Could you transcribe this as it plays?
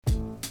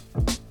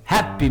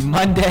Happy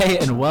Monday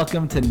and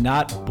welcome to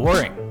Not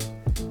Boring.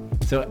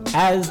 So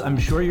as I'm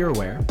sure you're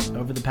aware,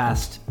 over the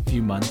past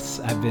few months,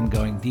 I've been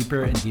going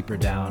deeper and deeper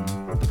down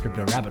the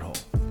crypto rabbit hole.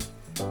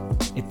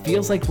 It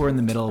feels like we're in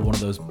the middle of one of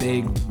those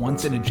big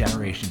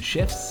once-in-a-generation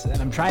shifts, and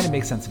I'm trying to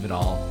make sense of it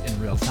all in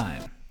real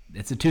time.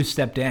 It's a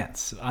two-step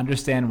dance.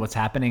 Understand what's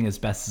happening as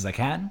best as I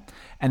can,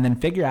 and then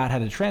figure out how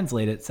to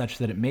translate it such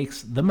that it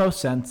makes the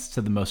most sense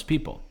to the most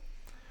people.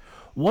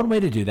 One way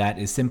to do that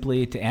is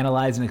simply to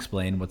analyze and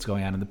explain what's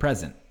going on in the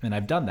present. And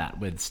I've done that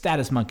with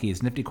Status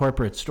Monkeys, Nifty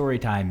Corporate,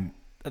 Storytime,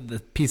 the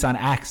piece on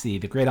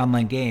Axie, the great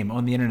online game,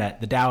 Own the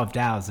Internet, the DAO of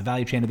DAOs, the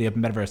value chain of the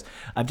open metaverse.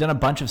 I've done a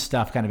bunch of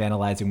stuff kind of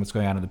analyzing what's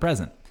going on in the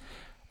present.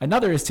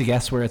 Another is to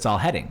guess where it's all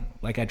heading,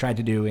 like I tried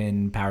to do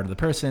in Power to the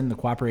Person, the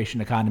cooperation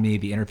economy,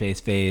 the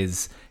interface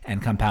phase,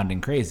 and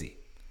compounding crazy.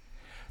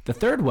 The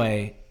third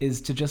way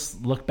is to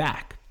just look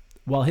back.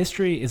 While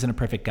history isn't a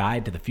perfect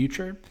guide to the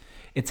future,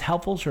 it's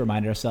helpful to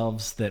remind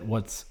ourselves that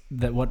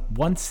what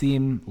once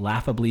seemed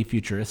laughably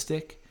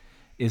futuristic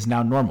is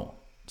now normal.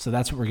 So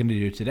that's what we're going to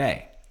do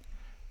today.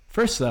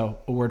 First, though,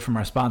 a word from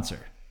our sponsor,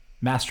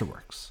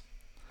 Masterworks.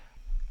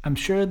 I'm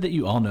sure that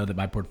you all know that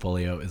my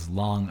portfolio is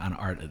long on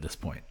art at this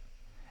point.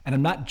 And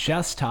I'm not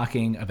just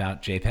talking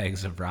about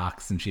JPEGs of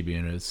rocks and Shiba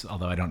Inus,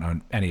 although I don't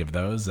own any of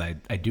those. I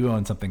do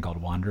own something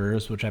called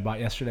Wanderers, which I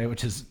bought yesterday,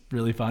 which is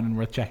really fun and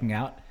worth checking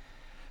out.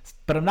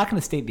 But I'm not going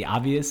to state the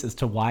obvious as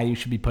to why you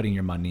should be putting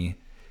your money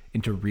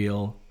into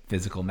real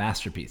physical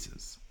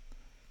masterpieces.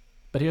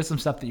 But here's some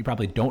stuff that you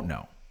probably don't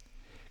know.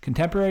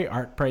 Contemporary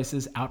art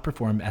prices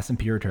outperformed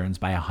S&P returns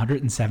by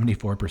 174%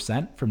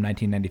 from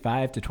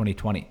 1995 to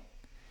 2020.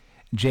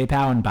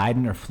 J-Pow and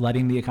Biden are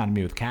flooding the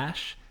economy with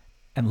cash,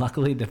 and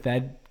luckily the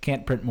Fed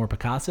can't print more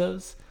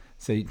Picassos,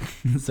 so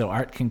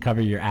art can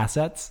cover your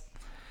assets.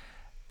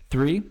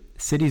 3,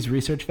 Citi's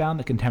research found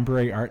that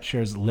contemporary art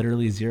shares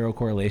literally zero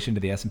correlation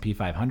to the S&P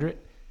 500.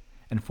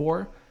 And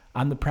 4,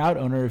 I'm the proud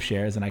owner of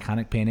shares in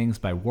iconic paintings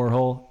by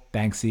Warhol,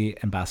 Banksy,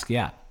 and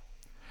Basquiat.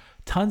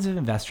 Tons of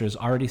investors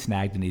already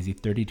snagged an easy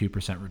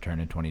 32% return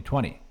in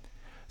 2020.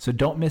 So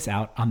don't miss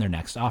out on their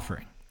next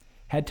offering.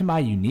 Head to my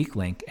unique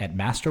link at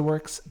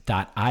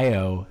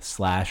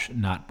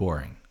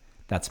masterworks.io/notboring.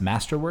 That's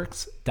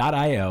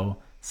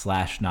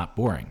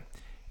masterworks.io/notboring.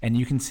 And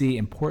you can see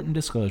important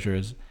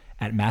disclosures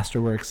at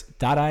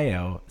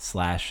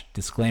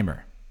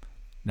masterworks.io/disclaimer.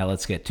 Now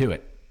let's get to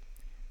it.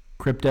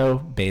 Crypto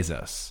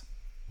Bezos.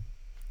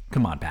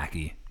 Come on,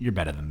 Packy, you're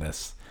better than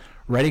this.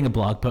 Writing a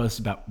blog post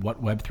about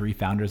what Web3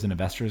 founders and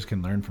investors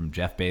can learn from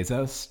Jeff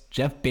Bezos?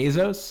 Jeff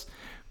Bezos?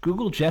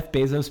 Google Jeff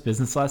Bezos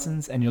business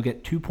lessons and you'll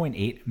get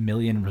 2.8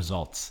 million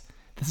results.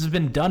 This has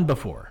been done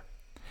before.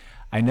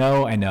 I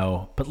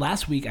know, but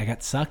last week I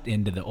got sucked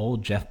into the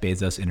old Jeff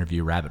Bezos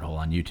interview rabbit hole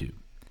on YouTube.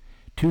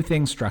 2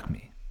 things struck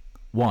me.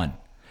 1,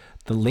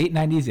 the late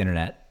 90s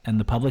internet and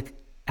the public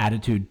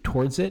attitude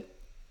towards it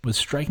was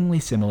strikingly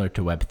similar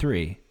to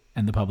Web3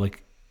 and the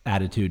public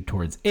attitude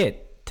towards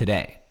it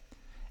today.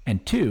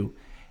 And 2,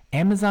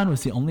 Amazon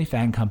was the only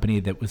FAANG company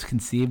that was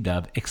conceived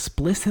of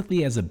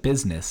explicitly as a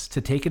business to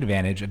take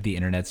advantage of the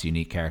internet's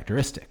unique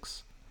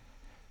characteristics.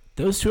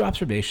 Those 2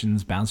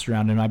 observations bounced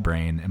around in my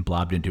brain and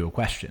blobbed into a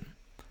question.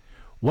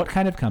 What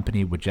kind of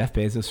company would Jeff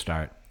Bezos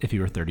start if he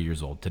were 30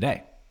 years old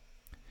today?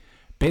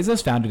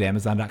 Bezos founded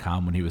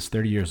Amazon.com when he was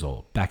 30 years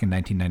old, back in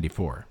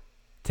 1994.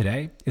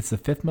 Today, it's the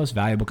 5th most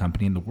valuable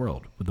company in the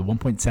world, with a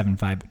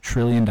 $1.75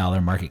 trillion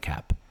market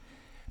cap.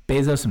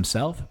 Bezos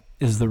himself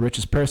is the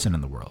richest person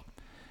in the world,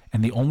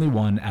 and the only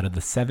one out of the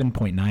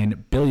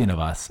 7.9 billion of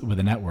us with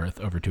a net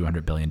worth over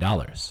 $200 billion.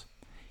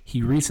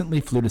 He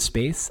recently flew to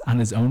space on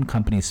his own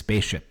company's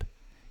spaceship.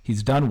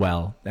 He's done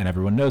well, and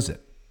everyone knows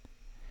it.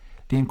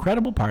 The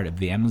incredible part of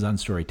the Amazon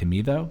story to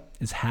me, though,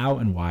 is how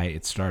and why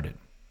it started.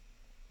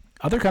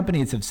 Other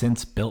companies have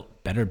since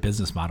built better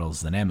business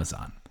models than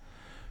Amazon.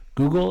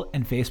 Google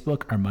and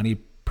Facebook are money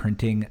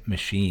printing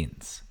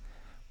machines,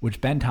 which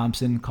Ben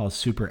Thompson calls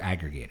super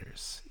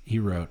aggregators. He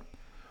wrote,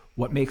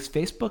 "What makes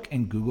Facebook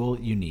and Google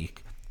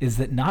unique is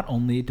that not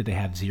only do they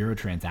have zero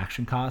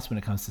transaction costs when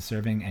it comes to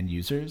serving end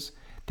users,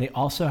 they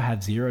also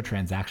have zero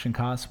transaction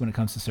costs when it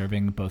comes to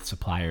serving both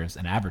suppliers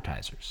and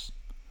advertisers."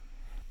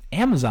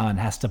 Amazon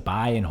has to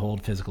buy and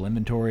hold physical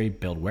inventory,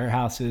 build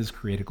warehouses,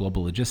 create a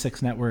global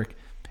logistics network.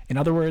 In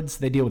other words,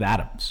 they deal with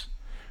atoms.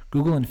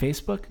 Google and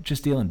Facebook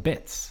just deal in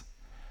bits.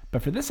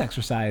 But for this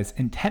exercise,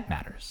 intent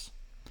matters.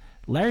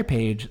 Larry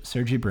Page,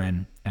 Sergey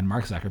Brin, and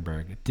Mark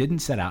Zuckerberg didn't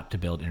set out to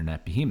build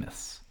internet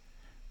behemoths.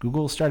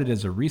 Google started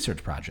as a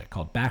research project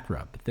called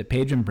Backrub that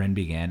Page and Brin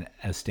began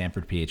as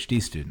Stanford PhD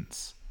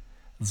students.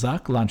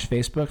 Zuck launched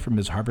Facebook from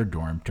his Harvard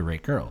dorm to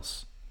rate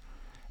girls.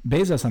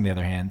 Bezos, on the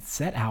other hand,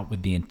 set out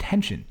with the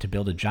intention to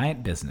build a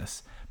giant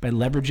business by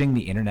leveraging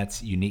the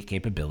internet's unique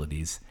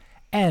capabilities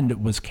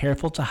and was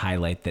careful to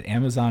highlight that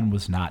Amazon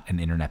was not an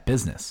internet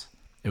business.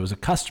 It was a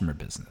customer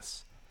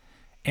business.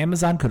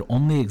 Amazon could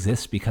only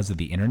exist because of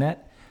the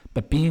internet,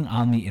 but being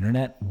on the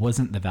internet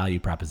wasn't the value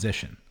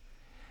proposition.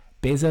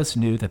 Bezos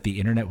knew that the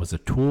internet was a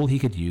tool he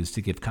could use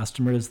to give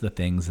customers the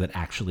things that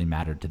actually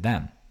mattered to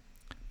them.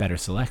 better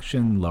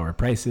selection, lower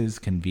prices,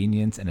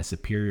 convenience, and a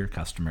superior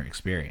customer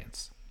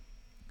experience.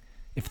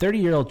 If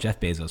 30-year-old Jeff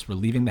Bezos were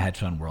leaving the hedge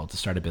fund world to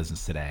start a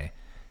business today,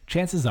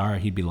 chances are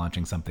he'd be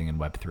launching something in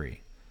Web3.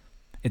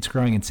 It's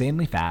growing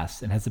insanely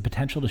fast and has the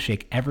potential to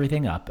shake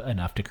everything up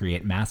enough to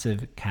create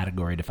massive,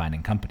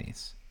 category-defining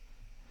companies.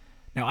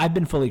 Now, I've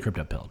been fully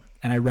crypto-pilled,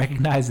 and I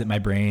recognize that my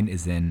brain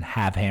is in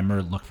have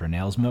hammer, look for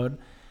nails mode,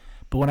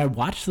 but when I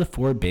watched the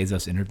 4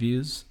 Bezos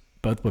interviews,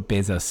 both what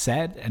Bezos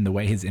said and the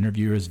way his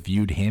interviewers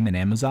viewed him and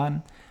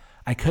Amazon,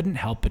 I couldn't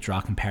help but draw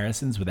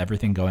comparisons with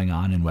everything going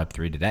on in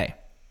Web3 today.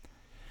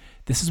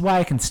 This is why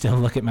I can still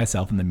look at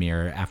myself in the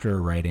mirror after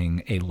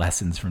writing a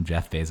Lessons from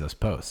Jeff Bezos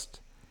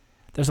post.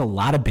 There's a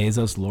lot of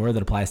Bezos lore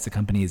that applies to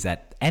companies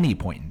at any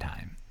point in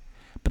time,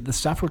 but the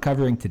stuff we're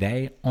covering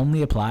today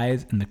only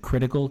applies in the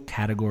critical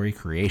category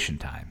creation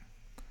time.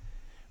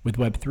 With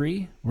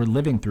Web3, we're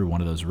living through one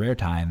of those rare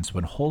times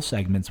when whole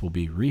segments will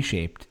be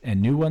reshaped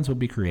and new ones will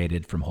be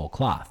created from whole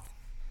cloth.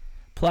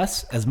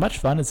 Plus, as much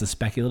fun as the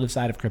speculative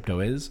side of crypto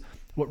is,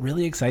 what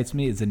really excites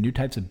me is the new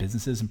types of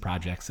businesses and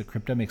projects that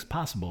crypto makes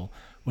possible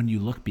when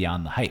you look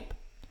beyond the hype.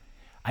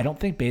 I don't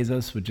think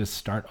Bezos would just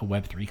start a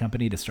Web3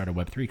 company to start a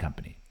Web3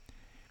 company.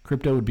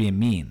 Crypto would be a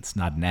means,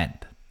 not an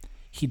end.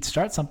 He'd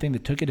start something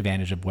that took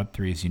advantage of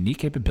Web3's unique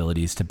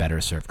capabilities to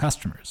better serve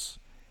customers.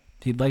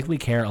 He'd likely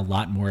care a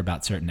lot more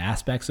about certain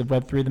aspects of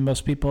Web3 than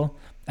most people,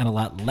 and a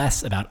lot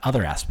less about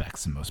other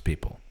aspects than most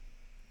people.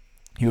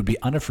 He would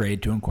be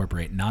unafraid to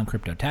incorporate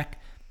non-crypto tech,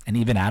 and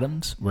even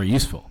atoms where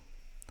useful.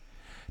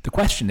 The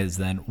question is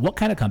then, what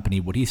kind of company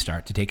would he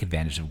start to take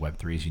advantage of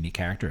Web3's unique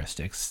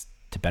characteristics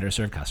to better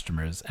serve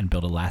customers and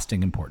build a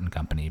lasting, important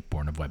company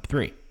born of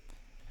Web3?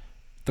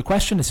 The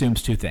question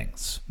assumes 2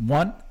 things.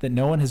 1, that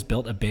no one has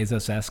built a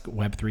Bezos-esque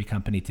Web3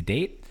 company to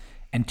date,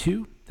 and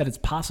 2, that it's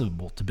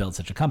possible to build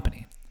such a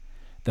company.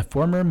 The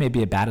former may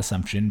be a bad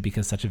assumption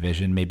because such a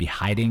vision may be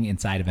hiding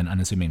inside of an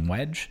unassuming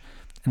wedge,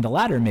 and the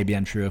latter may be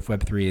untrue if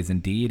Web3 is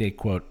indeed a,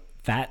 quote,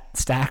 fat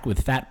stack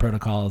with fat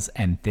protocols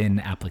and thin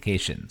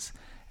applications,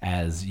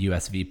 as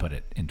USV put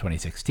it in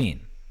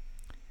 2016.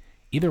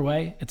 Either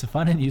way, it's a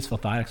fun and useful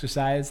thought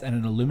exercise and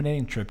an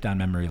illuminating trip down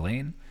memory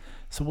lane,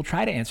 so we'll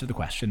try to answer the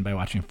question by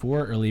watching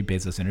 4 early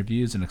Bezos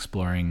interviews and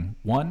exploring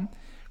 1,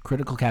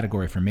 critical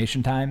category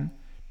formation time,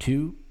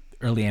 2,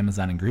 early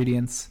Amazon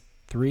ingredients,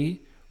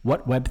 3,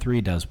 what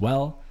Web3 does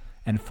well,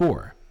 and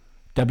 4,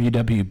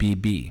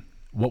 WWBB,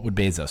 what would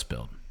Bezos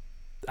build?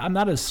 I'm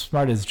not as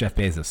smart as Jeff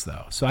Bezos,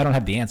 though, so I don't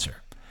have the answer.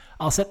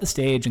 I'll set the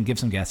stage and give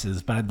some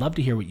guesses, but I'd love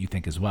to hear what you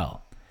think as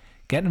well.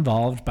 Get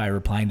involved by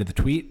replying to the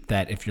tweet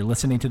that, if you're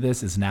listening to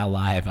this, is now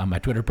live on my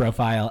Twitter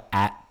profile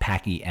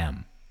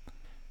 @PackyM.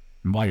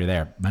 And while you're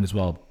there, might as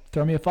well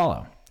throw me a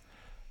follow.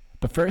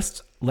 But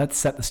first, let's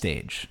set the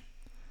stage.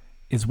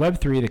 Is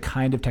Web3 the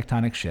kind of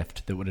tectonic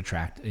shift that would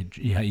attract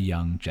a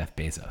young Jeff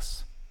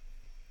Bezos?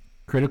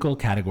 Critical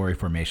category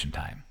formation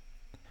time.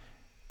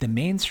 The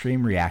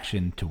mainstream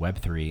reaction to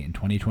Web3 in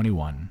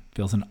 2021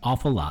 feels an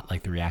awful lot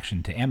like the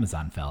reaction to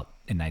Amazon felt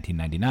in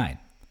 1999.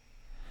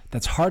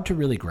 That's hard to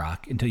really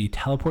grok until you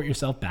teleport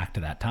yourself back to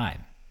that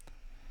time.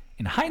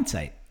 In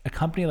hindsight, a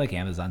company like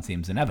Amazon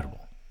seems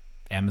inevitable.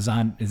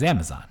 Amazon is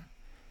Amazon.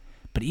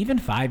 But even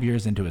 5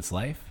 years into its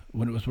life,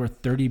 when it was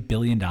worth $30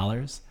 billion,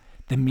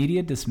 the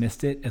media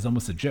dismissed it as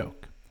almost a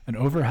joke, an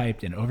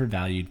overhyped and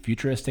overvalued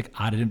futuristic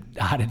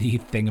oddity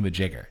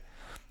thingamajigger.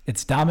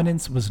 Its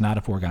dominance was not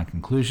a foregone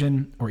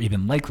conclusion or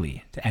even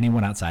likely to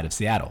anyone outside of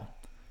Seattle.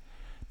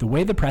 The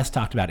way the press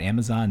talked about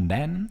Amazon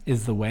then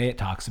is the way it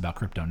talks about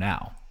crypto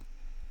now.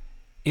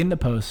 In the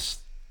post,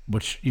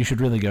 which you should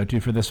really go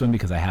to for this one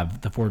because I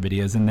have the 4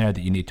 videos in there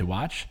that you need to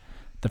watch,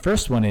 the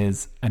first one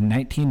is a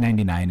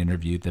 1999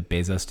 interview that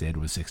Bezos did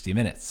with 60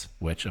 Minutes,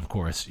 which of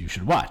course you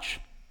should watch.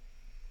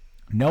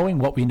 Knowing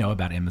what we know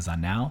about Amazon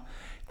now,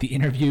 the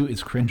interview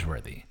is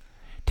cringeworthy.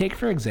 Take,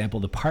 for example,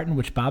 the part in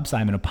which Bob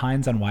Simon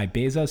opines on why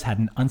Bezos had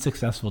an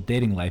unsuccessful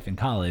dating life in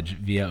college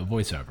via a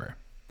voiceover.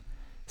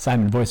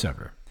 Simon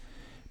voiceover.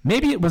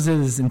 Maybe it was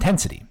his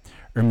intensity,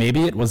 or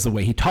maybe it was the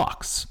way he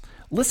talks.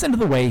 Listen to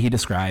the way he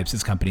describes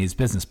his company's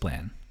business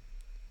plan.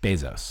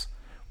 Bezos.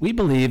 We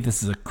believe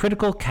this is a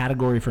critical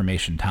category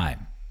formation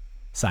time.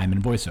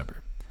 Simon voiceover.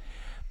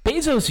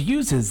 Bezos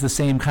uses the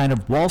same kind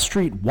of Wall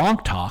Street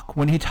wonk talk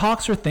when he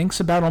talks or thinks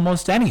about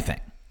almost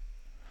anything.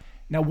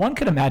 Now, one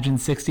could imagine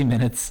 60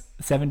 Minutes'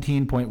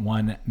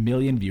 17.1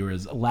 million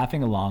viewers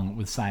laughing along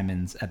with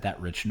Simon's at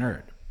that rich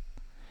nerd.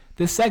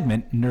 This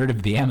segment, Nerd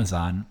of the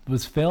Amazon,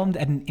 was filmed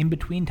at an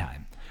in-between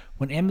time,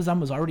 when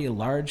Amazon was already a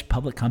large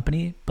public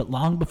company, but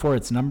long before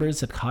its numbers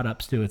had caught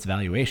up to its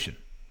valuation.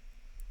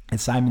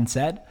 As Simon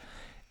said,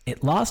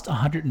 it lost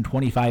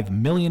 $125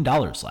 million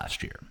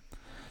last year.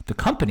 The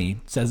company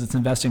says it's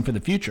investing for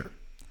the future.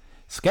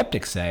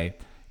 Skeptics say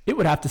it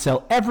would have to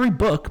sell every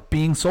book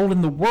being sold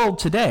in the world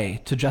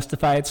today to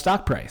justify its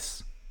stock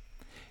price.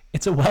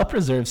 It's a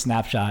well-preserved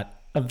snapshot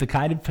of the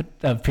kind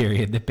of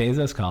period that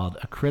Bezos called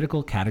a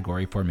critical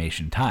category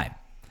formation time.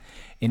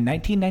 In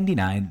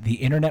 1999, the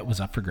internet was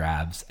up for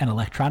grabs, and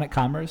electronic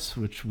commerce,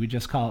 which we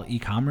just call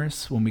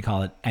e-commerce when we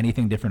call it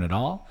anything different at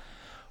all,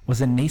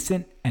 was a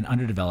nascent and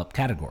underdeveloped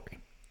category.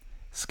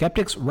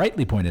 Skeptics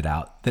rightly pointed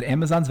out that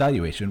Amazon's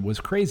valuation was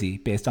crazy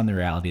based on the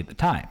reality at the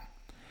time,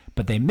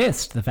 but they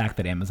missed the fact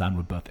that Amazon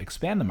would both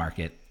expand the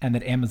market and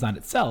that Amazon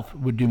itself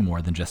would do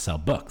more than just sell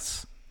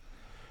books.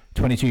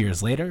 22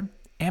 years later,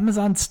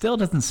 Amazon still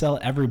doesn't sell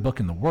every book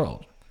in the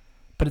world,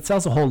 but it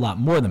sells a whole lot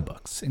more than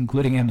books,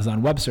 including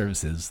Amazon Web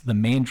Services, the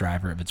main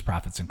driver of its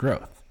profits and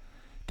growth.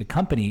 The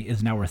company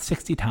is now worth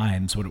 60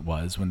 times what it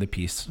was when the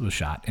piece was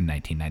shot in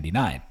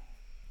 1999.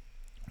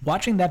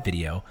 Watching that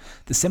video,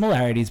 the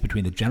similarities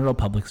between the general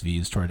public's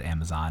views toward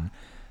Amazon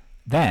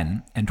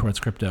then and towards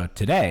crypto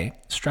today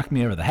struck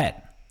me over the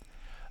head.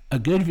 A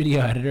good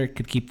video editor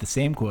could keep the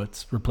same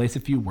quotes, replace a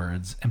few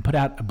words, and put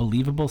out a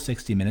believable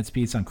 60 Minutes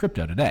piece on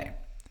crypto today.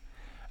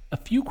 A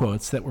few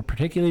quotes that were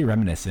particularly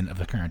reminiscent of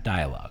the current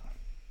dialogue.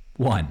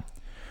 1.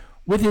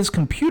 With his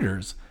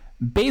computers,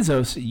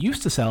 Bezos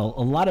used to sell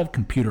a lot of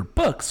computer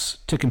books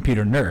to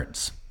computer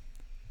nerds.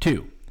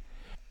 2.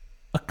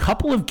 A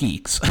couple of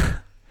geeks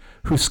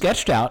who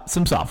sketched out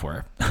some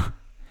software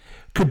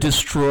could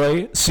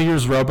destroy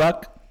Sears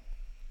Roebuck.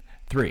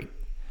 3.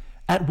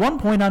 At one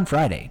point on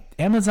Friday,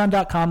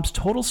 Amazon.com's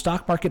total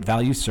stock market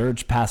value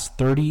surged past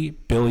 $30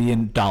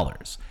 billion,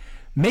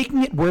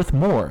 making it worth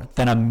more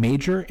than a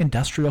major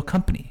industrial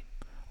company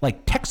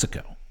like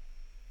Texaco.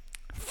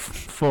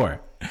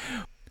 4.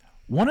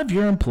 One of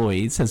your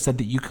employees has said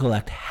that you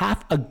collect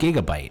half a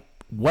gigabyte,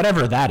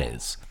 whatever that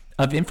is,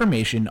 of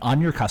information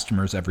on your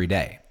customers every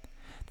day.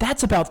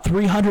 That's about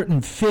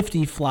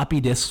 350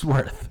 floppy disks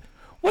worth.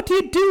 What do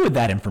you do with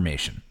that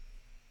information?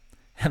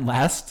 And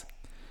last,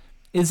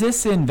 is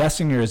this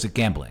investing or is it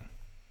gambling?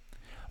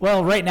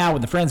 Well, right now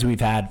with the friends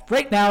we've had,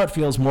 right now it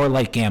feels more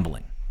like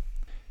gambling.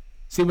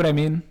 See what I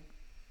mean?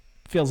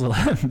 Feels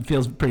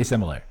pretty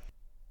similar.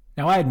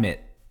 Now I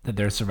admit that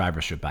there's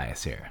survivorship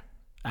bias here.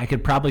 I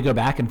could probably go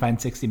back and find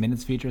 60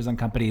 Minutes features on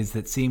companies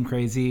that seem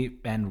crazy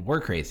and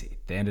were crazy.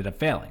 They ended up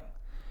failing.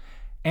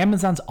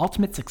 Amazon's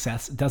ultimate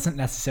success doesn't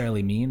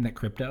necessarily mean that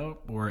crypto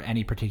or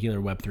any particular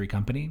Web3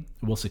 company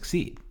will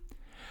succeed.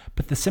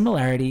 But the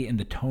similarity in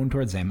the tone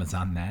towards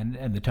Amazon then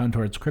and the tone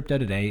towards crypto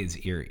today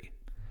is eerie.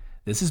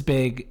 This is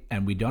big,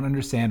 and we don't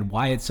understand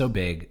why it's so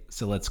big,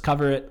 so let's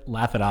cover it,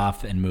 laugh it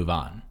off, and move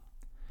on.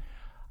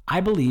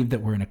 I believe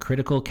that we're in a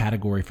critical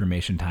category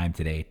formation time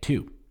today,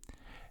 too.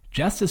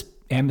 Just as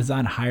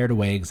Amazon hired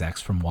away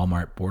execs from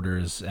Walmart,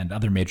 Borders, and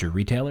other major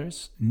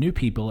retailers, new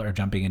people are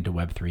jumping into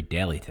Web3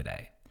 daily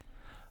today.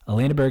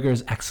 Elena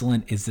Berger's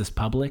excellent Is This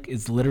Public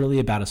is literally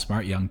about a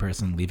smart young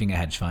person leaving a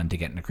hedge fund to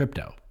get into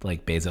crypto,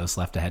 like Bezos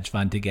left a hedge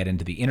fund to get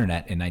into the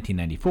internet in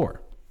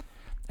 1994.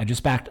 I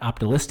just backed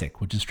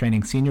Optimistic, which is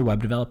training senior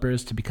web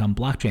developers to become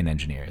blockchain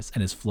engineers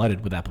and is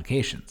flooded with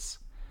applications.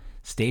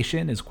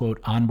 Station is,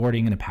 quote,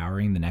 onboarding and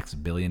empowering the next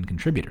billion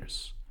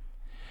contributors.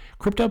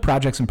 Crypto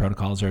projects and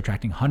protocols are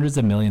attracting hundreds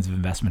of millions of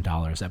investment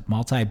dollars at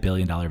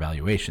multi-billion-dollar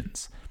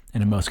valuations,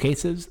 and in most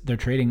cases, they're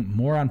trading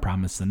more on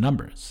promise than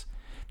numbers.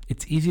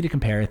 It's easy to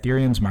compare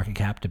Ethereum's market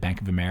cap to Bank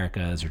of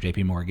America's or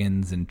JP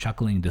Morgan's in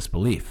chuckling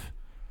disbelief.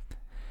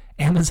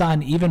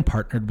 Amazon even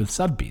partnered with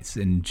Sotheby's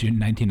in June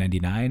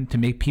 1999 to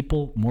make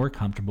people more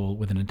comfortable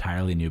with an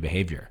entirely new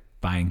behavior,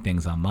 buying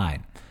things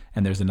online.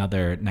 And there's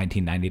another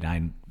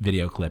 1999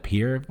 video clip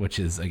here, which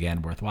is,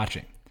 again, worth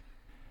watching.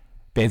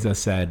 Bezos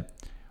said,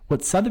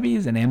 "What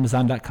Sotheby's and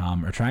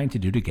Amazon.com are trying to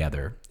do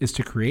together is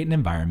to create an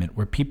environment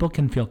where people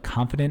can feel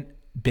confident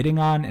bidding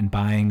on and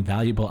buying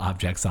valuable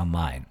objects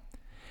online.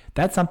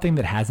 That's something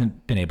that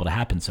hasn't been able to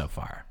happen so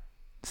far."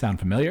 Sound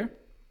familiar?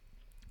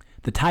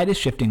 The tide is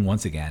shifting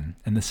once again,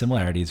 and the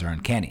similarities are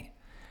uncanny.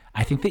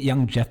 I think that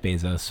young Jeff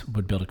Bezos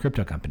would build a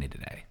crypto company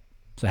today.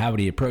 So how would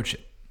he approach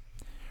it?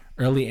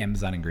 Early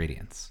Amazon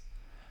ingredients.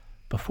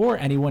 Before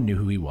anyone knew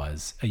who he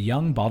was, a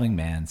young balding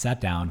man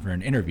sat down for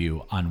an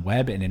interview on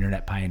Web and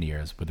Internet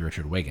Pioneers with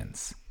Richard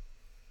Wiggins.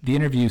 The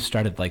interview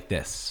started like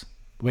this.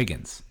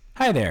 Wiggins: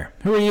 "Hi there,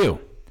 who are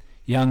you?"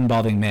 Young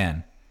balding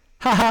man: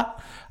 "Haha,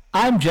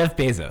 I'm Jeff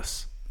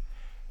Bezos."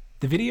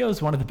 The video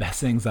is one of the best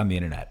things on the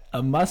internet,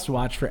 a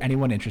must-watch for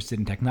anyone interested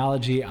in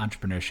technology,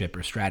 entrepreneurship,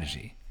 or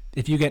strategy.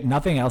 If you get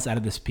nothing else out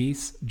of this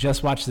piece,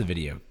 just watch the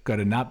video. Go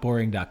to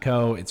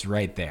notboring.co, it's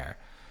right there.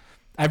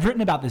 I've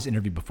written about this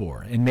interview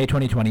before, in May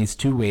 2020's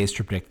 2 Ways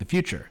to Predict the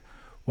Future,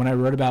 when I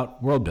wrote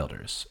about world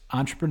builders,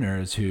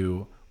 entrepreneurs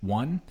who,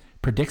 1,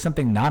 predict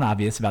something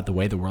non-obvious about the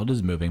way the world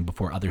is moving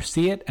before others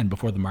see it and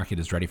before the market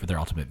is ready for their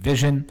ultimate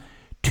vision,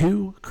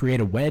 2,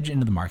 create a wedge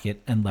into the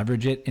market and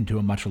leverage it into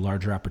a much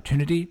larger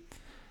opportunity,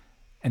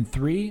 and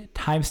 3,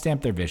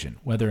 timestamp their vision,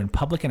 whether in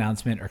public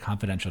announcement or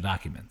confidential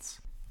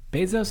documents.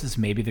 Bezos is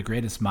maybe the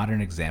greatest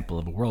modern example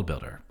of a world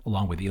builder,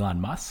 along with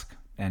Elon Musk,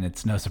 and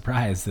it's no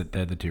surprise that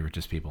they're the 2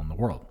 richest people in the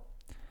world.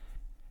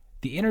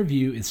 The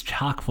interview is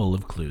chock full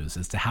of clues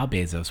as to how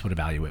Bezos would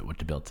evaluate what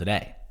to build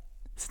today.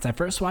 Since I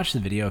first watched the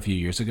video a few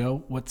years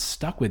ago, what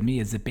stuck with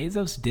me is that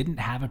Bezos didn't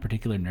have a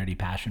particular nerdy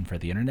passion for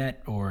the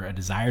internet or a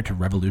desire to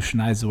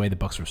revolutionize the way the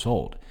books were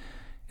sold.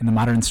 In the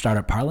modern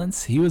startup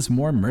parlance, he was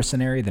more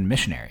mercenary than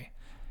missionary.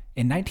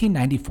 In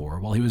 1994,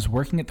 while he was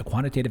working at the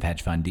quantitative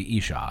hedge fund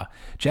D.E. Shaw,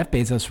 Jeff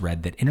Bezos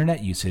read that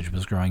internet usage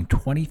was growing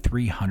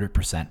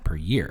 2,300% per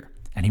year,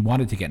 and he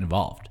wanted to get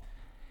involved.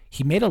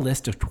 He made a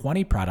list of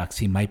 20 products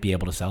he might be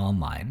able to sell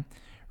online,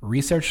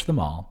 researched them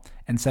all,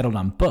 and settled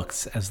on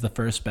books as the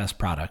first best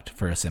product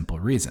for a simple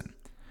reason.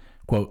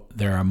 Quote,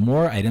 "There are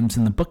more items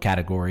in the book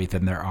category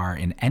than there are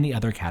in any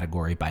other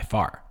category by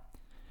far."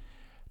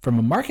 From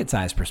a market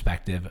size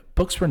perspective,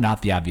 books were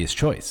not the obvious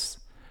choice.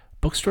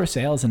 Bookstore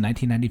sales in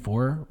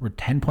 1994 were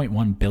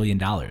 $10.1 billion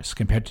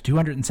compared to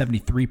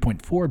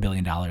 $273.4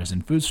 billion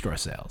in food store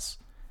sales.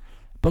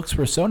 Books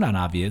were so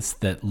non-obvious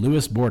that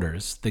Louis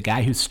Borders, the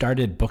guy who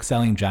started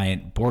bookselling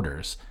giant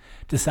Borders,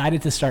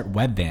 decided to start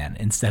Webvan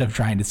instead of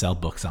trying to sell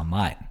books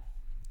online.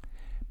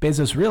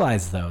 Bezos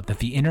realized, though, that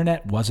the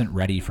internet wasn't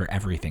ready for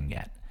everything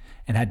yet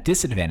and had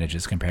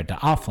disadvantages compared to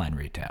offline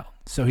retail,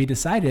 so he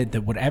decided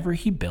that whatever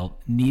he built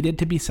needed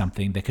to be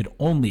something that could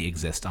only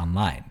exist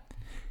online.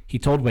 He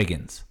told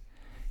Wiggins,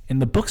 "In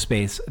the book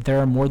space, there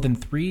are more than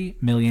 3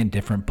 million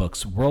different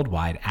books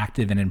worldwide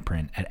active and in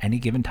print at any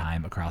given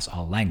time across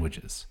all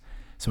languages.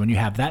 So when you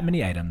have that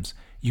many items,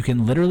 you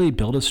can literally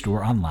build a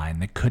store online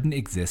that couldn't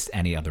exist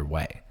any other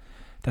way.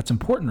 That's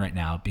important right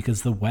now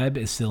because the web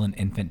is still an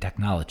infant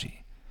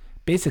technology.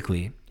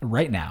 Basically,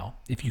 right now,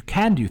 if you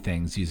can do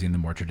things using the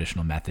more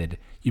traditional method,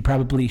 you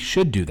probably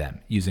should do them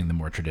using the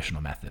more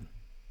traditional method."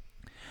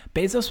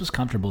 Bezos was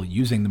comfortable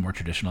using the more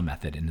traditional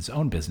method in his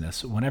own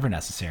business whenever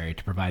necessary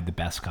to provide the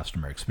best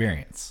customer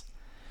experience.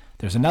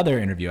 There's another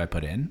interview I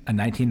put in, a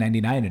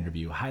 1999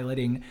 interview,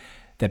 highlighting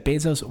that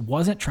Bezos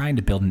wasn't trying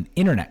to build an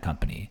internet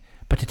company,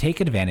 but to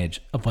take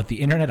advantage of what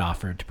the internet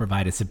offered to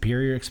provide a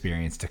superior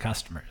experience to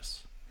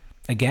customers.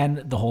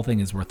 Again, the whole thing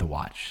is worth a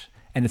watch,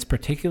 and it's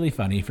particularly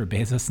funny for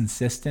Bezos'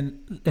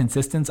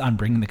 insistence on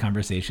bringing the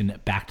conversation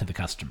back to the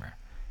customer.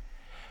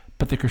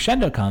 But the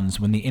crescendo comes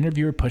when the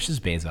interviewer pushes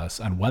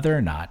Bezos on whether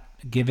or not,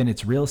 given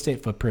its real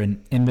estate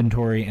footprint,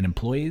 inventory, and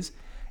employees,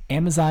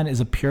 Amazon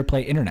is a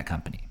pure-play internet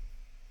company.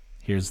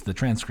 Here's the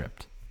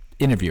transcript.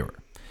 Interviewer: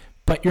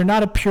 "But you're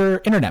not a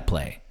pure internet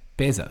play."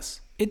 Bezos: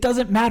 "It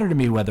doesn't matter to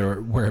me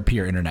whether we're a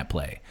pure internet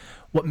play.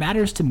 What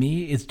matters to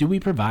me is, do we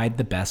provide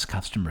the best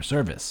customer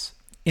service?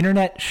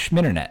 Internet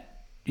schminternet.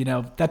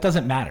 That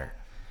doesn't matter."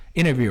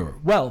 Interviewer: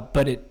 "Well,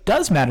 but it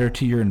does matter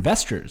to your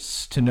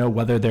investors to know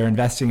whether they're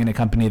investing in a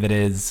company that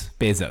is..."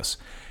 Bezos: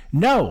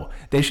 "No,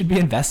 they should be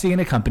investing in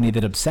a company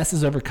that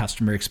obsesses over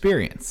customer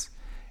experience.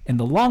 In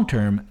the long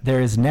term, there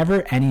is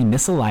never any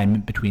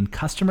misalignment between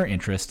customer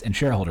interest and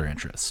shareholder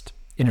interest."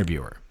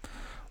 Interviewer: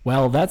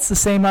 "Well, that's the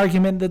same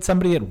argument that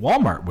somebody at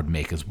Walmart would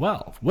make as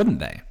well, wouldn't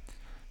they?"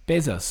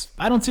 Bezos: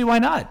 "I don't see why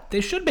not.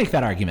 They should make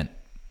that argument.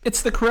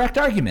 It's the correct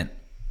argument."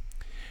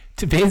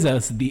 To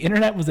Bezos, the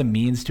internet was a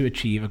means to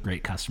achieve a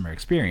great customer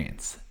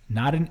experience,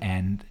 not an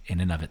end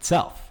in and of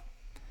itself.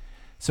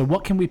 So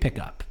what can we pick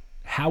up?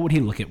 How would he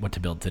look at what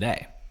to build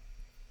today?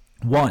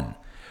 1.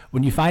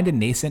 When you find a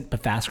nascent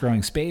but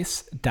fast-growing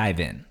space, dive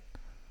in.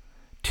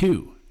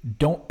 2.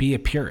 Don't be a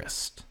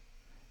purist.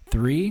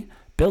 3.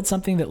 Build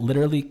something that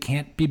literally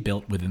can't be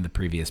built within the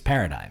previous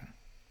paradigm.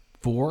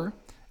 4.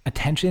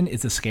 Attention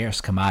is a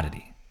scarce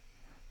commodity.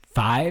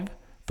 5.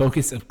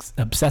 Focus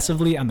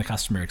obsessively on the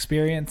customer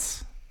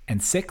experience.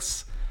 And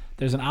 6,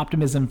 there's an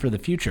optimism for the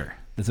future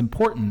that's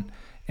important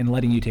in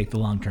letting you take the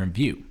long-term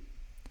view.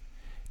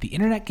 The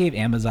internet gave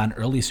Amazon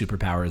early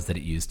superpowers that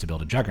it used to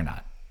build a juggernaut.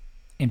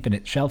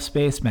 Infinite shelf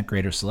space meant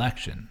greater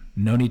selection.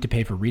 No need to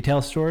pay for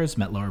retail stores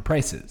meant lower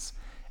prices.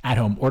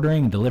 At-home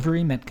ordering and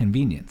delivery meant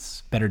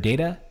convenience. Better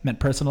data meant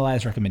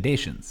personalized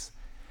recommendations.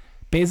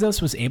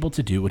 Bezos was able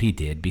to do what he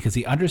did because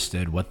he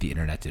understood what the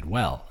internet did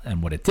well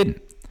and what it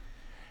didn't.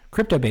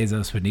 Crypto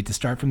Bezos would need to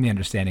start from the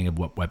understanding of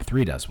what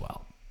Web3 does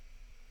well.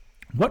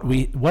 What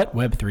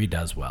Web3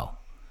 does well.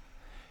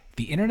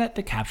 The internet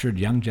that captured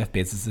young Jeff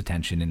Bezos'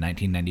 attention in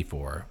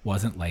 1994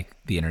 wasn't like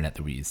the internet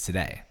that we use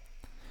today.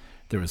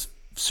 There was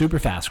super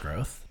fast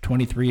growth,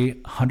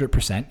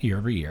 2,300% year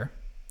over year,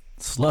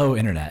 slow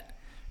internet,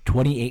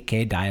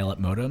 28K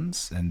dial-up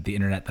modems, and the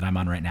internet that I'm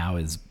on right now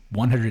is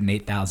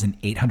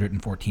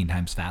 108,814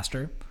 times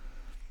faster.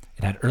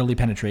 It had early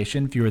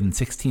penetration. Fewer than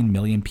 16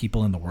 million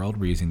people in the world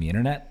were using the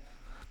internet.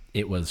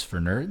 It was for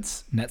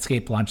nerds.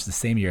 Netscape launched the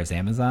same year as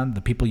Amazon.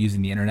 The people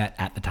using the internet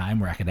at the time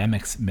were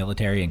academics,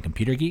 military, and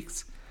computer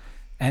geeks.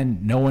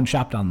 And no one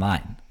shopped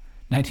online.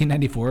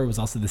 1994 was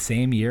also the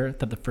same year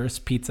that the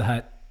first Pizza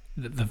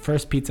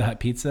Hut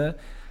pizza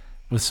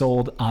was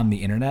sold on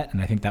the internet,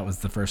 and I think that was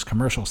the first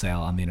commercial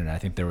sale on the internet. I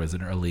think there was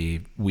an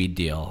early weed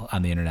deal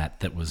on the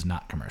internet that was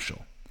not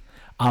commercial.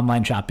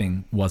 Online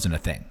shopping wasn't a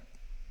thing.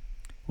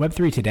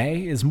 Web3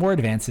 today is more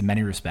advanced in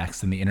many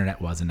respects than the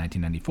internet was in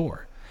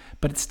 1994.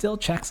 But it still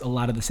checks a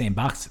lot of the same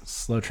boxes: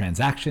 slow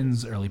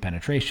transactions, early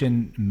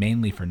penetration,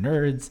 mainly for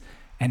nerds,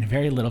 and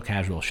very little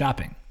casual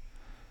shopping.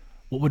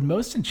 What would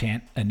most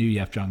enchant a new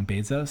Jeff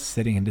Bezos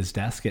sitting at his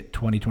desk at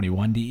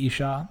 2021 D.E.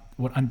 Shaw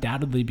would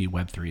undoubtedly be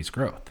Web3's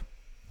growth.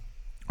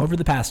 Over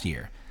the past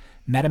year,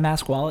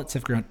 MetaMask wallets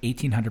have grown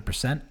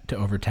 1,800% to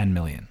over 10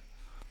 million.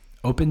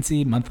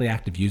 OpenSea monthly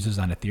active users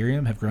on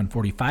Ethereum have grown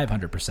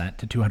 4,500%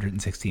 to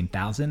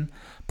 216,000,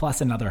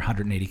 plus another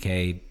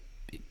 180K,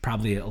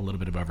 probably a little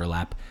bit of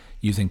overlap,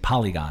 using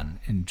Polygon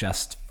in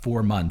just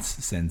 4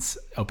 months since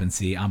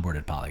OpenSea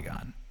onboarded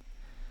Polygon.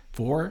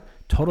 4,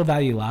 total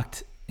value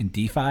locked in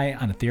DeFi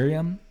on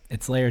Ethereum,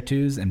 its layer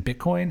 2s, and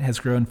Bitcoin has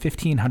grown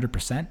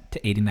 1,500%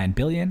 to 89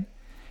 billion,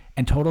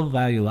 and total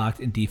value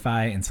locked in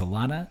DeFi in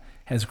Solana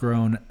has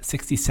grown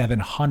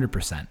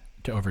 6,700%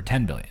 to over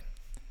 10 billion.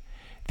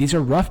 These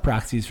are rough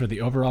proxies for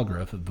the overall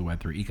growth of the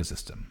Web3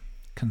 ecosystem.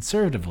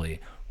 Conservatively,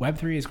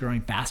 Web3 is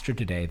growing faster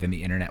today than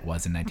the internet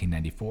was in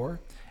 1994,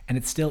 and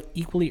it's still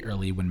equally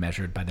early when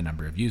measured by the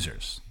number of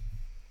users.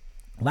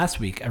 Last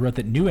week, I wrote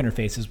that new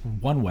interfaces were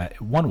one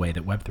way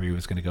that Web3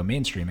 was going to go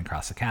mainstream and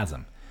cross the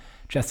chasm,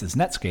 just as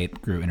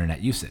Netscape grew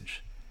internet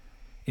usage.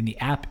 In the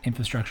app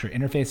infrastructure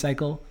interface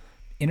cycle,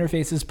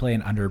 interfaces play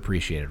an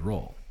underappreciated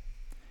role.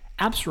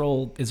 App's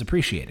role is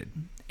appreciated.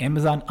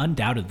 Amazon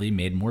undoubtedly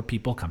made more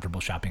people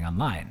comfortable shopping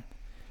online,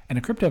 and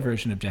a crypto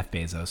version of Jeff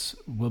Bezos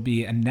will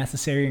be a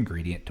necessary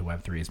ingredient to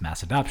Web3's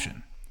mass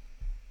adoption.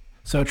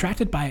 So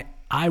attracted by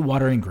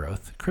eye-watering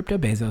growth, Crypto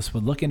Bezos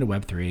would look into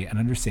Web3 and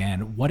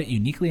understand what it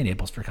uniquely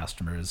enables for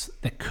customers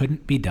that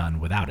couldn't be done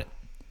without it.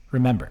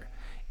 Remember,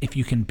 if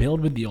you can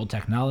build with the old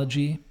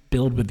technology,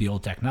 build with the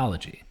old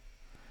technology.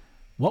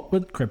 What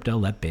would crypto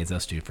let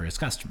Bezos do for his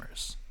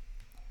customers?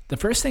 The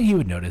first thing he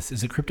would notice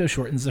is that crypto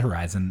shortens the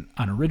horizon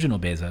on original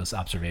Bezos'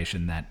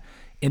 observation that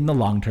in the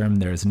long term,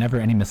 there is never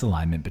any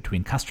misalignment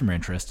between customer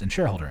interest and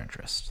shareholder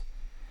interest.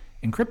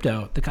 In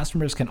crypto, the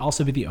customers can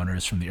also be the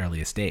owners from the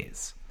earliest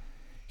days.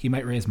 He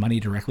might raise money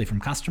directly from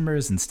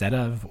customers instead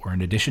of, or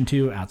in addition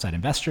to, outside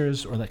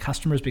investors, or let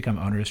customers become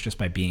owners just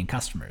by being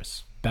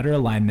customers. Better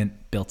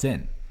alignment built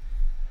in.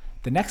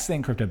 The next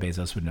thing Crypto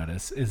Bezos would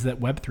notice is that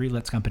Web3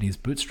 lets companies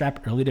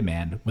bootstrap early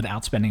demand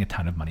without spending a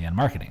ton of money on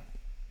marketing.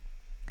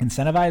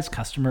 Incentivized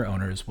customer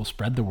owners will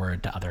spread the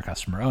word to other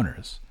customer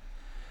owners.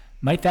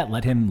 Might that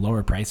let him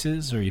lower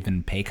prices or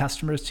even pay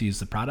customers to use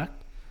the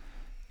product?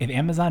 If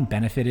Amazon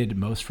benefited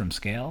most from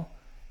scale,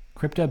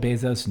 Crypto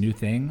Bezos' new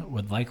thing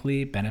would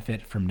likely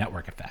benefit from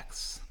network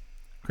effects.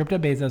 Crypto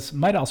Bezos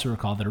might also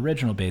recall that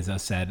original Bezos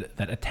said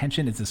that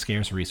attention is a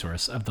scarce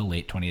resource of the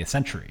late 20th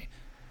century.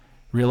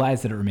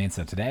 Realize that it remains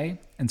so today,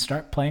 and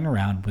start playing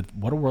around with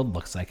what a world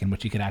looks like in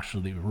which he could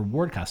actually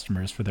reward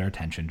customers for their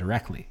attention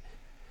directly.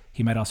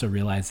 He might also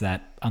realize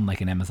that,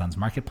 unlike in Amazon's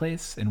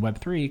marketplace, in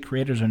Web3,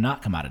 creators are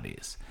not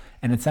commodities,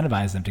 and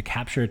incentivize them to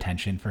capture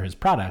attention for his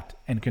product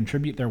and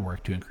contribute their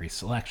work to increase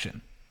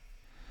selection.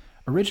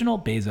 Original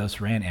Bezos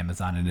ran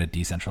Amazon in a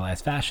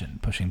decentralized fashion,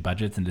 pushing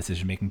budgets and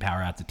decision-making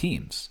power out to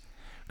teams.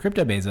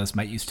 Crypto Bezos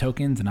might use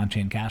tokens and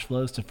on-chain cash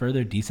flows to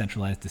further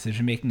decentralize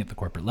decision-making at the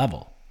corporate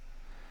level.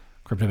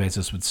 Crypto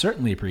Bezos would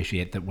certainly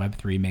appreciate that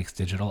Web3 makes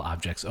digital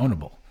objects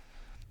ownable.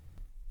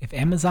 If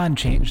Amazon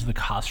changed the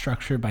cost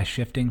structure by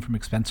shifting from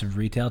expensive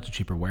retail to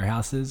cheaper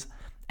warehouses,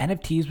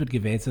 NFTs would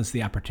give Bezos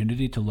the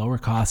opportunity to lower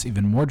costs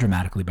even more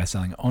dramatically by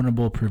selling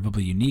ownable,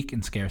 provably unique,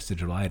 and scarce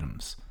digital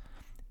items.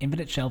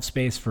 Infinite shelf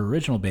space for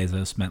original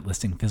Bezos meant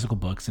listing physical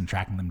books and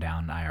tracking them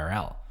down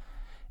IRL.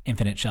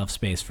 Infinite shelf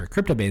space for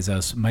Crypto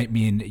Bezos might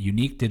mean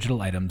unique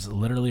digital items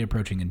literally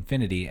approaching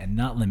infinity and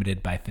not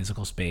limited by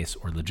physical space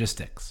or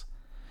logistics.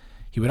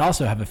 He would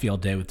also have a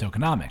field day with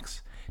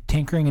tokenomics,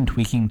 tinkering and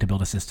tweaking to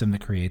build a system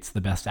that creates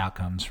the best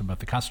outcomes for both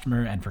the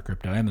customer and for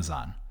crypto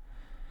Amazon.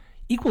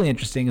 Equally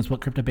interesting is what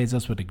Crypto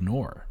Bezos would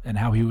ignore and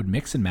how he would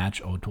mix and match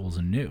old tools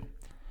and new.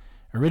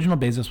 Original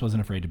Bezos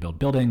wasn't afraid to build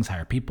buildings,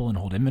 hire people, and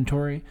hold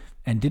inventory,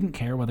 and didn't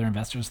care whether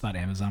investors thought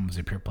Amazon was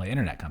a pure-play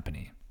internet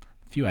company.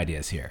 A few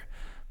ideas here.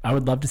 I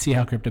would love to see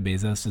how Crypto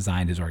Bezos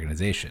designed his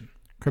organization.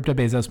 Crypto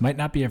Bezos might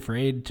not be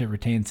afraid to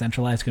retain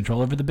centralized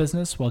control over the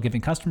business while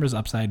giving customers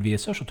upside via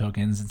social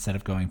tokens instead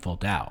of going full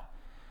DAO.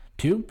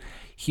 2,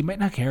 he might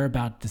not care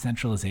about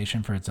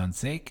decentralization for its own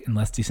sake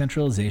unless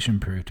decentralization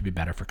proved to be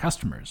better for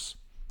customers.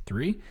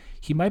 3,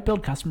 he might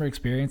build customer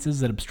experiences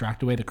that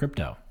abstract away the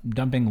crypto,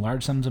 dumping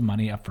large sums of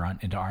money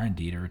upfront into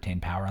R&D to retain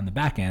power on the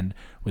back end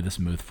with a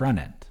smooth front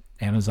end.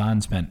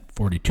 Amazon spent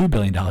 $42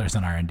 billion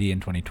on R&D in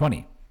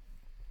 2020.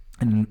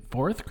 And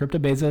 4th, Crypto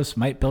Bezos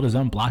might build his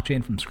own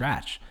blockchain from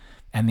scratch,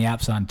 and the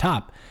apps on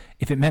top,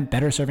 if it meant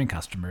better serving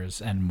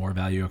customers and more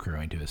value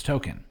accruing to his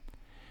token.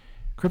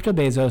 Crypto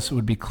Bezos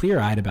would be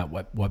clear-eyed about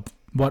what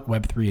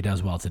Web3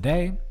 does well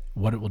today,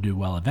 what it will do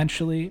well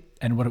eventually,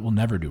 and what it will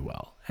never do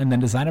well, and then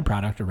design a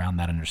product around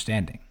that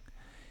understanding.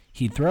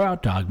 He'd throw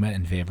out dogma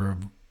in favor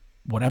of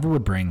whatever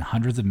would bring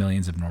hundreds of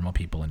millions of normal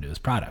people into his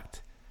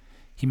product.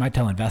 He might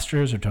tell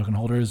investors or token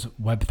holders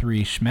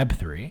Web3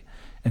 Schmeb3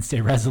 and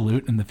stay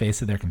resolute in the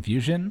face of their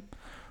confusion,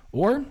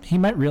 or he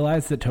might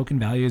realize that token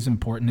value is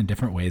important in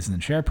different ways than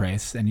share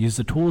price and use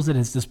the tools at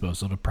his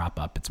disposal to prop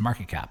up its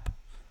market cap.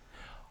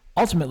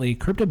 Ultimately,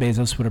 Crypto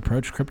Bezos would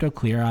approach crypto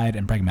clear-eyed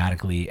and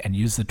pragmatically and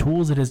use the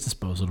tools at his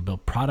disposal to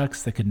build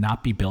products that could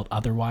not be built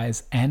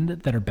otherwise and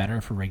that are better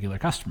for regular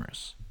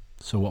customers.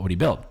 So what would he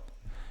build?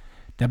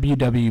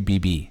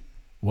 WWBB.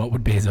 What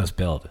would Bezos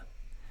build?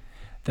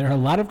 There are a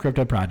lot of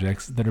crypto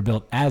projects that are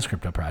built as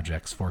crypto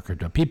projects for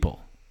crypto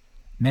people.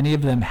 Many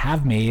of them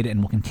have made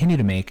and will continue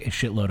to make a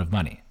shitload of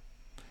money.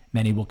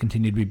 Many will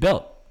continue to be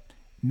built.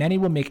 Many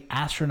will make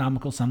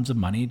astronomical sums of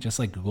money just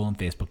like Google and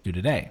Facebook do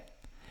today.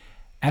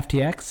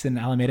 FTX and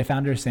Alameda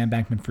founder Sam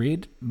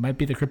Bankman-Fried might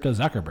be the crypto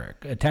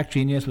Zuckerberg, a tech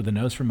genius with a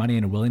nose for money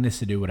and a willingness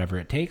to do whatever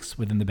it takes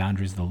within the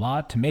boundaries of the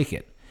law to make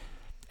it.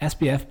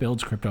 SBF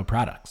builds crypto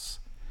products.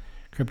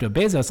 Crypto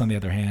Bezos, on the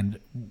other hand,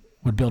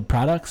 would build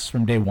products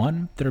from day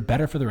one that are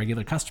better for the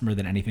regular customer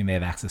than anything they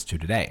have access to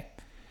today.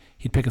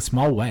 He'd pick a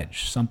small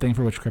wedge, something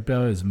for which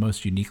crypto is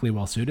most uniquely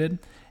well suited,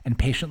 and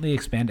patiently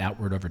expand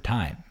outward over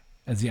time,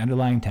 as the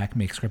underlying tech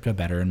makes crypto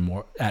better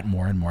at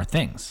more and more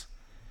things.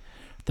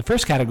 The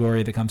first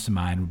category that comes to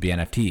mind would be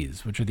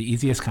NFTs, which are the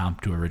easiest comp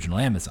to original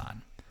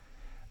Amazon.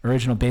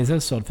 Original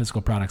Bezos sold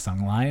physical products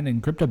online,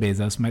 and Crypto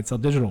Bezos might sell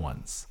digital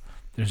ones.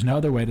 There's no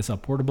other way to sell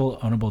portable,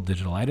 ownable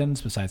digital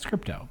items besides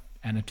crypto.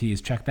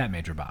 NFTs check that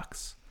major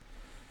box.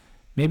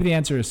 Maybe the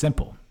answer is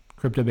simple.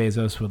 Crypto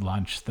Bezos would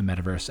launch the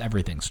Metaverse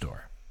Everything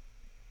store.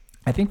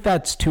 I think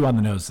that's too on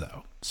the nose,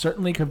 though.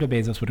 Certainly, Crypto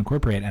Bezos would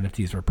incorporate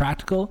NFTs where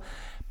practical,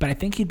 but I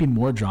think he'd be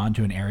more drawn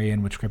to an area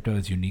in which crypto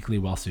is uniquely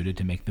well suited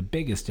to make the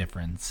biggest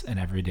difference in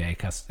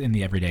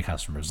the everyday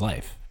customer's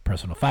life: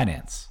 personal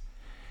finance.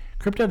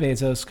 Crypto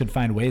Bezos could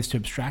find ways to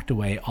abstract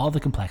away all the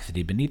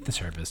complexity beneath the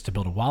surface to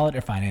build a wallet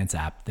or finance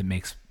app that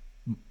makes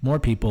more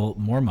people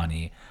more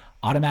money,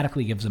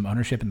 automatically gives them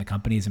ownership in the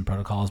companies and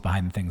protocols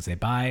behind the things they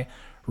buy,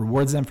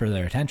 rewards them for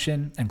their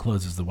attention, and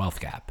closes the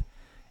wealth gap.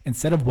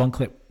 Instead of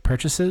one-click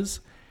purchases,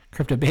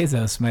 Crypto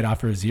Bezos might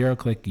offer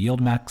zero-click yield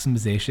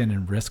maximization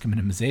and risk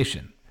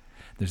minimization.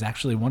 There's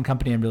actually one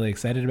company I'm really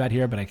excited about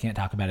here, but I can't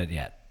talk about it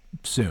yet.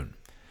 Soon.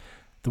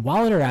 The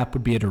wallet or app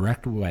would be a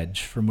direct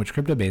wedge from which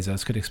Crypto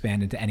Bezos could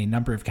expand into any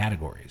number of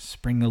categories,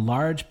 bringing a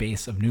large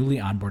base of newly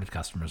onboarded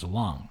customers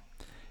along.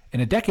 In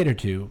a decade or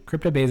two,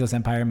 Crypto Bezos'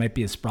 empire might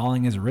be as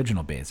sprawling as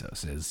original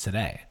Bezos is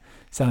today,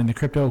 selling the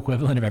crypto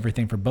equivalent of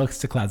everything from books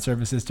to cloud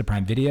services to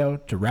Prime Video,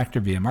 direct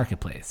or via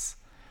Marketplace.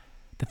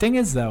 The thing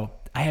is, though,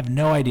 I have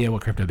no idea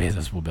what Crypto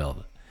Bezos will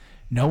build.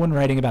 No one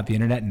writing about the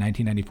internet in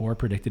 1994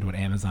 predicted what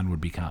Amazon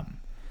would become.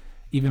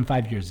 Even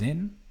 5 years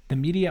in, the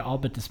media all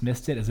but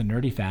dismissed it as a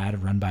nerdy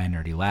fad run by a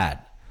nerdy lad.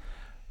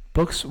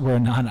 Books were a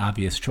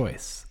non-obvious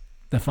choice.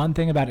 The fun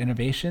thing about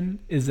innovation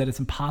is that it's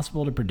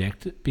impossible to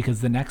predict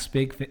because the next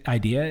big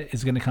idea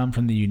is going to come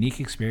from the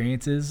unique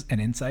experiences and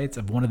insights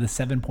of one of the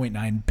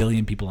 7.9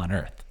 billion people on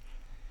Earth.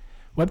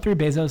 Web3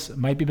 Bezos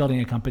might be building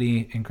a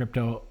company in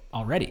crypto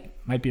already,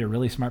 might be a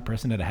really smart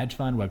person at a hedge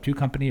fund, Web2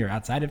 company, or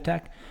outside of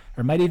tech,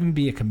 or might even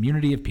be a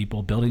community of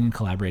people building and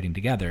collaborating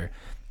together,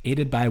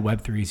 aided by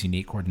Web3's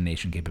unique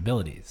coordination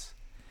capabilities.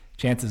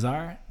 Chances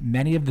are,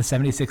 many of the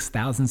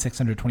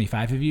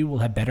 76,625 of you will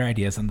have better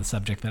ideas on the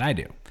subject than I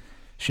do.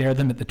 Share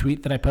them at the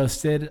tweet that I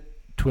posted,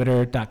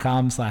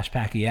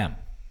 twitter.com/PackEM.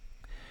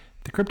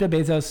 The Crypto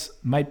Bezos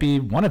might be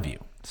one of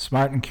you,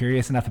 smart and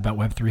curious enough about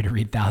Web3 to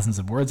read thousands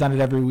of words on it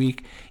every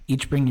week,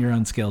 each bring your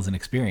own skills and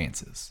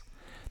experiences.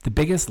 The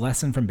biggest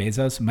lesson from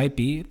Bezos might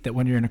be that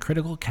when you're in a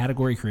critical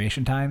category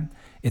creation time,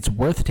 it's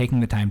worth taking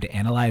the time to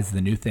analyze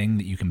the new thing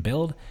that you can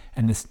build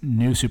and the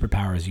new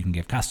superpowers you can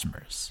give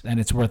customers, and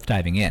it's worth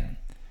diving in.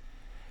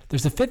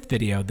 There's a fifth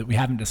video that we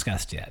haven't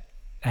discussed yet.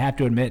 I have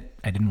to admit,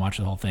 I didn't watch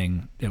the whole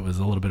thing. It was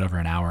a little bit over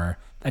an hour.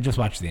 I just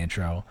watched the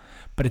intro.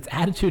 But its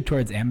attitude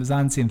towards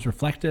Amazon seems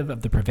reflective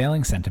of the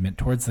prevailing sentiment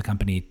towards the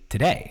company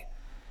today.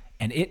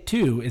 And it,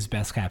 too, is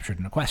best captured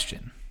in a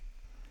question.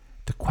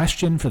 The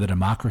question for the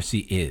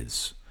democracy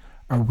is,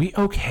 are we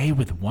okay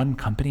with one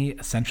company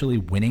essentially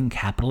winning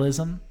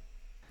capitalism?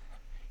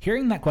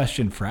 Hearing that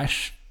question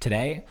fresh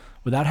today,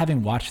 without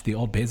having watched the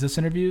old Bezos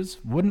interviews,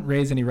 wouldn't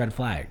raise any red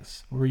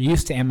flags. We're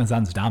used to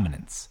Amazon's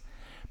dominance.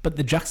 But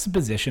the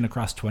juxtaposition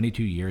across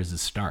 22 years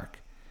is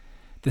stark.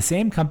 The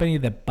same company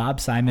that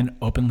Bob Simon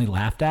openly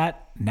laughed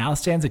at now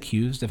stands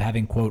accused of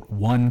having, quote,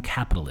 won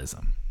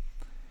capitalism.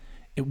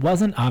 It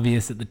wasn't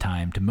obvious at the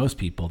time to most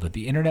people that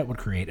the internet would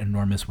create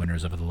enormous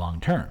winners over the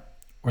long term,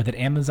 or that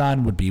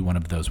Amazon would be one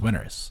of those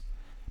winners.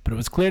 But it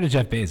was clear to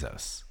Jeff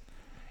Bezos.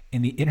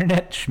 In the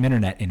Internet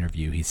Schminternet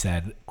interview, he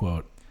said,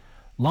 quote,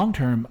 long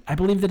term, I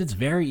believe that it's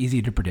very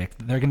easy to predict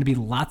that there are going to be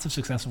lots of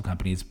successful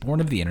companies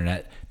born of the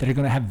internet that are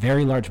going to have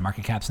very large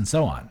market caps and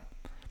so on.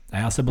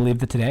 I also believe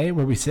that today,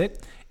 where we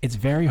sit, it's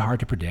very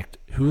hard to predict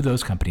who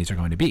those companies are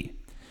going to be.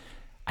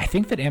 I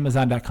think that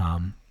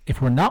Amazon.com,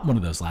 if we're not one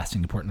of those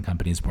lasting important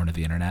companies born of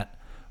the internet,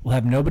 will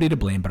have nobody to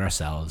blame but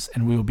ourselves,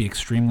 and we will be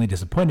extremely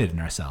disappointed in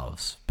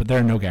ourselves, but there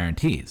are no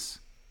guarantees.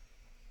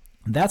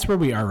 And that's where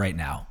we are right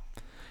now.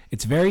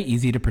 It's very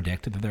easy to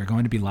predict that there are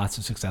going to be lots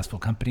of successful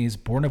companies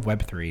born of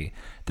Web3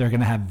 that are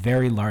going to have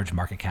very large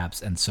market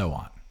caps and so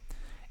on.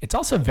 It's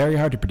also very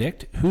hard to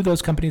predict who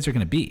those companies are going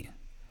to be.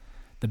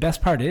 The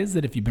best part is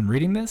that if you've been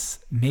reading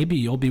this, maybe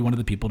you'll be one of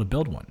the people to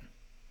build one.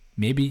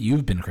 Maybe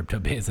you've been Crypto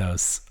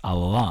Bezos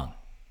all along.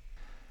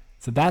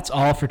 So that's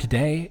all for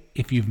today.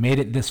 If you've made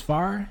it this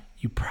far,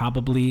 you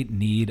probably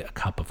need a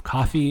cup of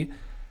coffee.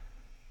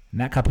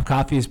 And that cup of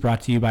coffee is brought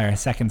to you by our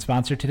second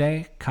sponsor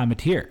today,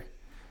 Cometeer.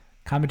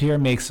 Cometeer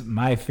makes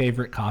my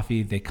favorite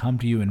coffee. They come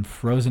to you in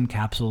frozen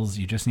capsules.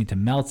 You just need to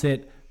melt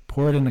it,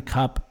 pour it in a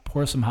cup,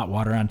 pour some hot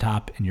water on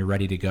top, and you're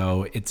ready to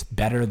go. It's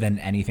better than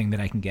anything that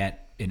I can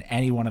get in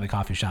any one of the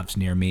coffee shops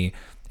near me.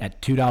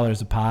 At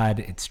 $2 a pod,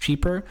 it's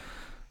cheaper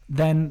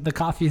than the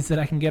coffees that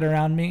I can get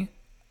around me.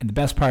 And the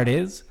best part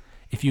is,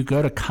 if you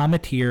go to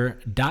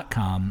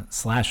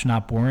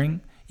cometeer.com/notboring,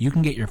 you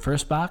can get your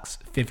first box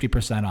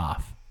 50%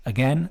 off.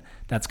 Again,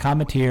 that's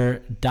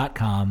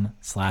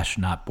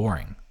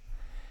cometeer.com/notboring.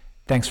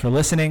 Thanks for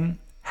listening.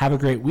 Have a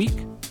great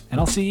week, and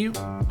I'll see you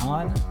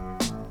on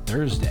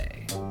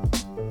Thursday.